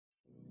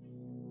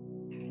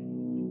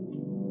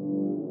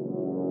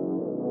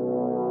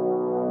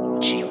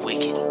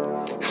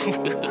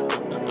Get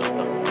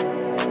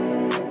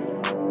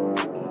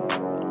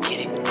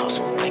it,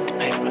 hustle, make the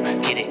paper.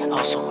 Get it,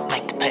 hustle,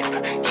 make the paper.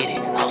 Get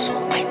it,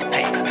 hustle, make the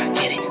paper.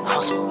 Get it,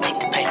 hustle, make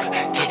the paper.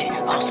 Get it,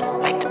 hustle,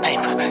 make the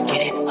paper.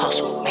 Get it,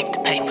 hustle, make the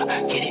paper.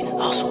 Get it,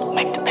 hustle,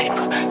 make the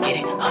paper. Get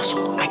it,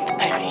 hustle, make the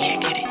paper. Yeah,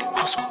 get it,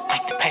 hustle,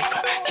 make the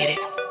paper. Get it,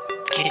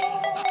 get it.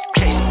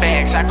 Chasing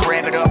bags, I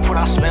grab it up. When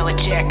I smell a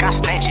check, I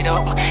snatch it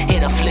up.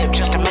 Hit a flip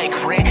just to make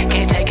rent.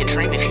 Can't take a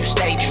dream if you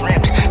stay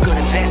dreamt. Good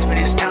investment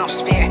is time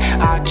spent.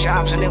 Odd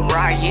jobs and them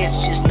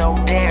riots, just know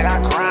that I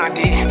grind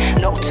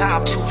it. No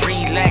time to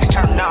relax,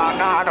 turn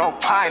on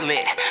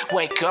autopilot.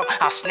 Wake up,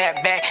 I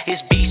snap back.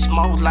 It's beast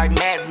mode like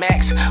Mad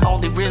Max.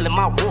 Only real in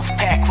my wolf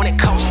pack. When it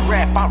comes to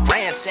rap, I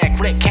ransack.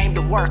 When it came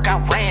to work, I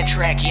ran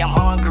track. Yeah, I'm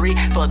hungry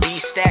for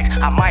these stacks.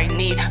 I might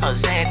need a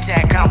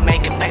Zantac. I'm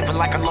making paper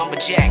like a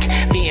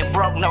lumberjack. Being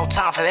broke, no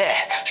time for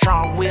that.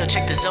 Strong will,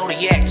 check the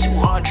zodiac.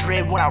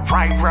 200 when I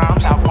write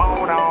rhymes. I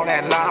want all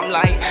that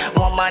limelight.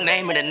 Want my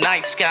name in the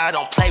night sky.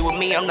 Don't play with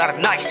me, I'm not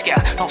a nice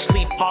guy. Don't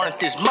sleep on it,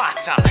 this my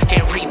time.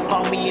 Can't reap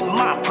on me in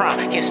my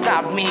prime. Can't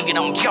stop me, get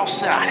on your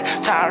side.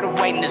 Tired of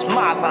waiting, this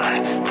my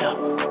line. Yeah.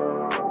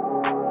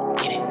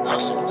 Get it,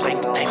 hustle,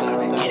 make the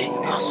paper. Get it,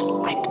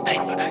 hustle, make the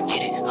paper.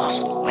 Get it,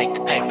 hustle, make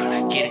the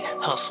paper. Get it,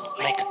 hustle,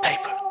 make the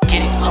paper.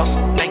 Get it,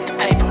 hustle, make the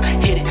paper.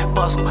 Hit it,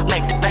 bustle,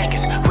 make the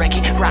bangers. Wreck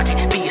it, rock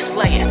it, be a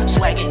slayer.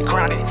 Swag it,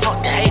 grind it,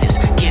 fuck the haters.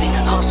 Get it,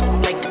 hustle,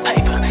 make the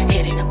paper.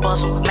 Hit it,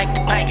 bustle, make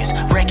the bangers.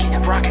 Wreck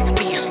it, rock it,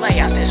 be a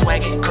slayer. I said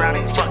swag it, grind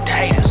it, fuck the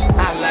haters.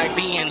 I like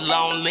being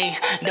lonely,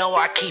 no,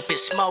 I keep it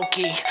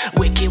smoky.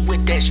 Wicked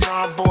with that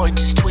strong boy,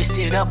 just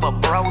twisted up a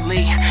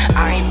Broly.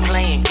 I ain't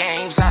playing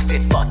games, I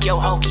said fuck your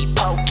hokey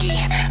pokey.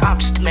 I'm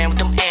just a man with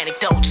them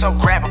anecdotes, so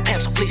grab a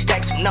pencil, please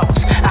take some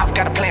notes. I've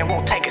got a plan,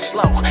 won't take it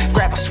slow.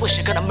 Grab a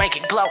swisher, gonna make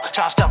it glow.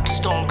 Charged up the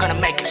storm, gonna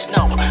make it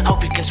snow.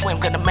 Hope you can swim,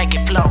 gonna make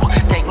it flow.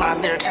 Take my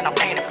lyrics and I'll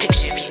paint a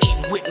picture. If you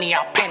eatin' with me,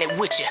 I'll paint it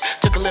with you.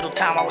 Took a little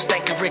time, I was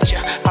thinking richer.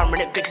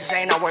 Permanent fixes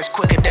ain't always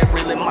quicker. That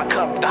real in my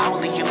cup, the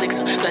holy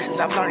elixir. Lessons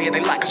I've learned, yeah, they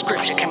like a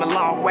scripture. Came a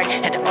long way,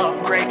 had to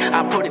upgrade.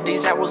 I put it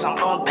these hours, I'm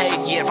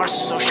unpaid. Yeah,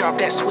 verses so sharp,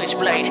 that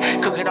switchblade.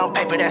 Cook it on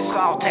paper, that's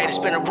sauteed. It's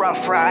been a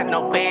rough ride,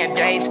 no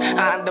band-aids.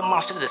 I'm the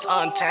monster that's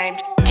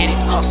untamed. Get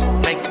it, hustle,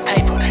 make the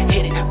paper.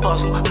 Hit it,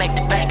 puzzle, make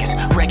the bangers.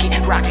 Wreck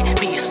it, rock it,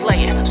 be a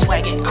slayer.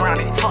 Swag it, grind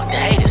it, fuck the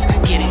haters.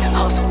 Get it,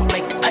 hustle,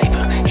 make the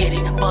paper. Hit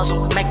it,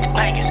 puzzle, make the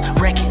bangers.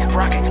 Wreck it,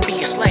 rock it,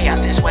 be a slayer. I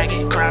said swag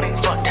it, grind it,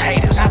 fuck the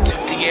haters. I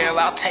took the L,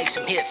 I'll take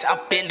some hits.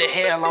 I've been to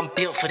hell, I'm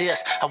built for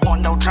this. I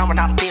want no drama,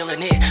 I'm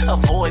feeling it.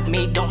 Avoid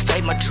me, don't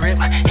fade my drip.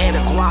 Head a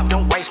guap,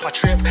 don't waste my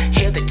trip.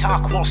 Hear they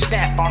talk, won't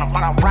snap on them.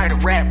 When I write a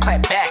rap,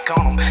 clap back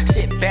on them.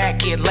 Sit back,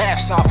 get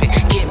laughs off it.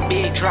 Get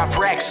big, drop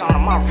racks on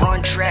them. I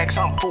run tracks,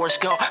 I'm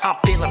Forrest Gump. I'm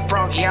feeling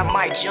froggy, I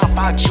might jump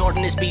out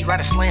Jordan. This beat right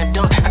a slam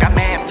dunk. I got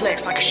mad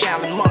flex like a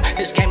Shaolin monk.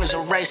 This game is a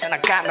race and I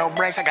got no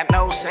breaks. I got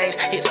no saves,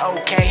 it's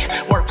okay.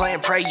 Work, play,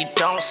 and pray, you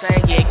don't say.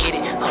 Yeah, get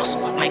it,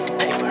 hustle, make the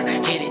paper.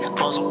 Hit it,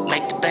 puzzle,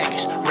 make the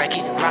bangers. Wreck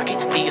it, rock it,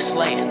 be a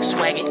slayer.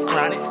 Swag it,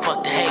 grind it,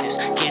 fuck the haters.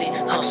 Get it,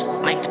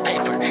 hustle, make the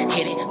paper.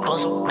 Hit it,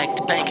 puzzle, make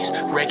the bangers.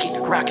 Wreck it,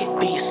 rock it,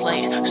 be a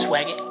slayer.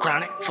 Swag it,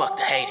 grind it, fuck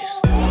the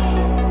haters.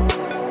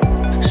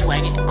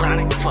 Swag it,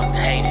 grind it, fuck the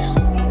haters.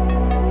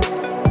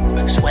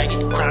 Swag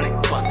it, grind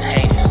it, fuck the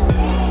haters.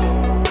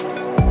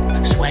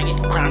 Swag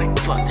it, grind it,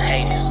 fuck the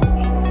haters.